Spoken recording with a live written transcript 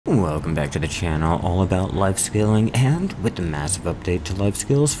Welcome back to the channel, all about life scaling, and with the massive update to life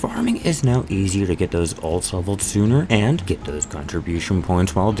skills, farming is now easier to get those alts leveled sooner and get those contribution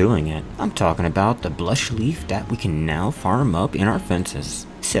points while doing it. I'm talking about the blush leaf that we can now farm up in our fences.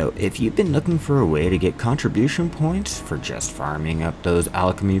 So if you've been looking for a way to get contribution points for just farming up those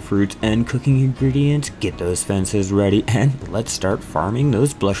alchemy fruits and cooking ingredients, get those fences ready and let's start farming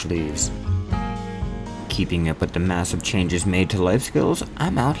those blush leaves. Keeping up with the massive changes made to life skills,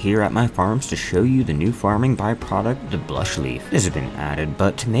 I'm out here at my farms to show you the new farming byproduct, the blush leaf. This has been added,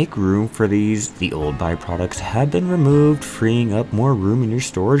 but to make room for these, the old byproducts have been removed, freeing up more room in your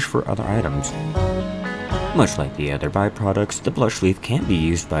storage for other items. Much like the other byproducts, the blush leaf can't be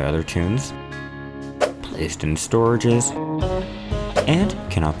used by other tunes, placed in storages, and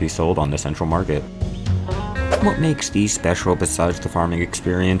cannot be sold on the central market. What makes these special besides the farming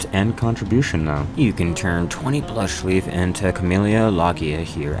experience and contribution though? You can turn 20 blush leaf into Camellia Logia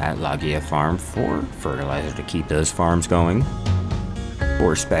here at Logia Farm for fertilizer to keep those farms going,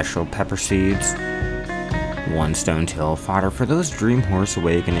 or special pepper seeds, 1 stone till fodder for those dream horse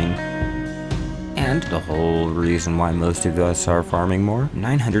awakening, and the whole reason why most of us are farming more,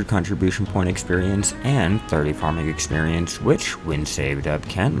 900 contribution point experience and 30 farming experience, which when saved up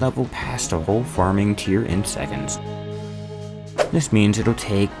can level past a whole farming tier in seconds. This means it'll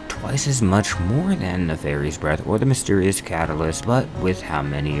take twice as much more than the fairy's breath or the mysterious catalyst, but with how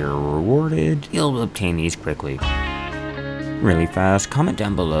many are rewarded, you'll obtain these quickly. Really fast, comment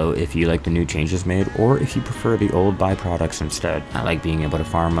down below if you like the new changes made or if you prefer the old byproducts instead. I like being able to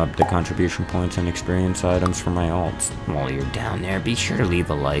farm up the contribution points and experience items for my alts. While you're down there, be sure to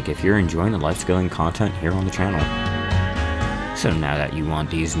leave a like if you're enjoying the life scaling content here on the channel. So now that you want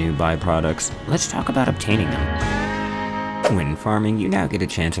these new byproducts, let's talk about obtaining them. When farming, you now get a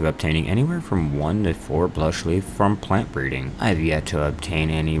chance of obtaining anywhere from 1 to 4 blush leaf from plant breeding. I've yet to obtain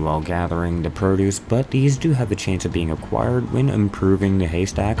any while gathering the produce, but these do have a chance of being acquired when improving the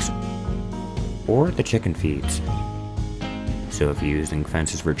haystacks or the chicken feeds. So if you're using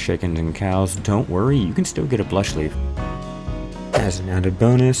fences for chickens and cows, don't worry, you can still get a blush leaf. As an added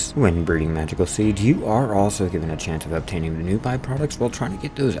bonus, when breeding magical seeds, you are also given a chance of obtaining the new byproducts while trying to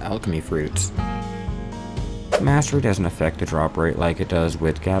get those alchemy fruits. Mastery doesn't affect the drop rate like it does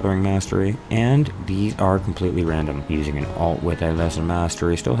with Gathering Mastery, and these are completely random. Using an alt with a lesser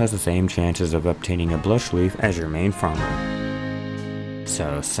mastery still has the same chances of obtaining a blush leaf as your main farmer.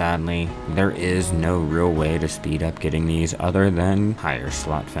 So sadly, there is no real way to speed up getting these other than higher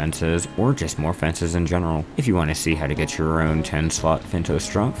slot fences or just more fences in general. If you want to see how to get your own 10 slot Finto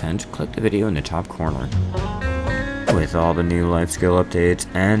Strong fence, click the video in the top corner. With all the new life skill updates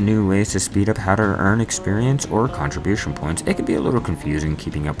and new ways to speed up how to earn experience or contribution points, it can be a little confusing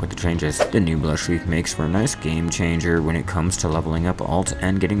keeping up with the changes. The new blush leaf makes for a nice game changer when it comes to leveling up alts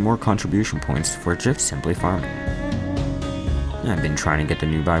and getting more contribution points for just simply farming. I've been trying to get the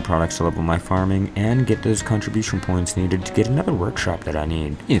new byproducts to level my farming and get those contribution points needed to get another workshop that I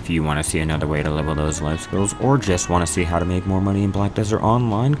need. If you want to see another way to level those life skills or just want to see how to make more money in Black Desert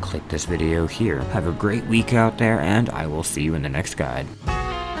Online, click this video here. Have a great week out there and I will see you in the next guide.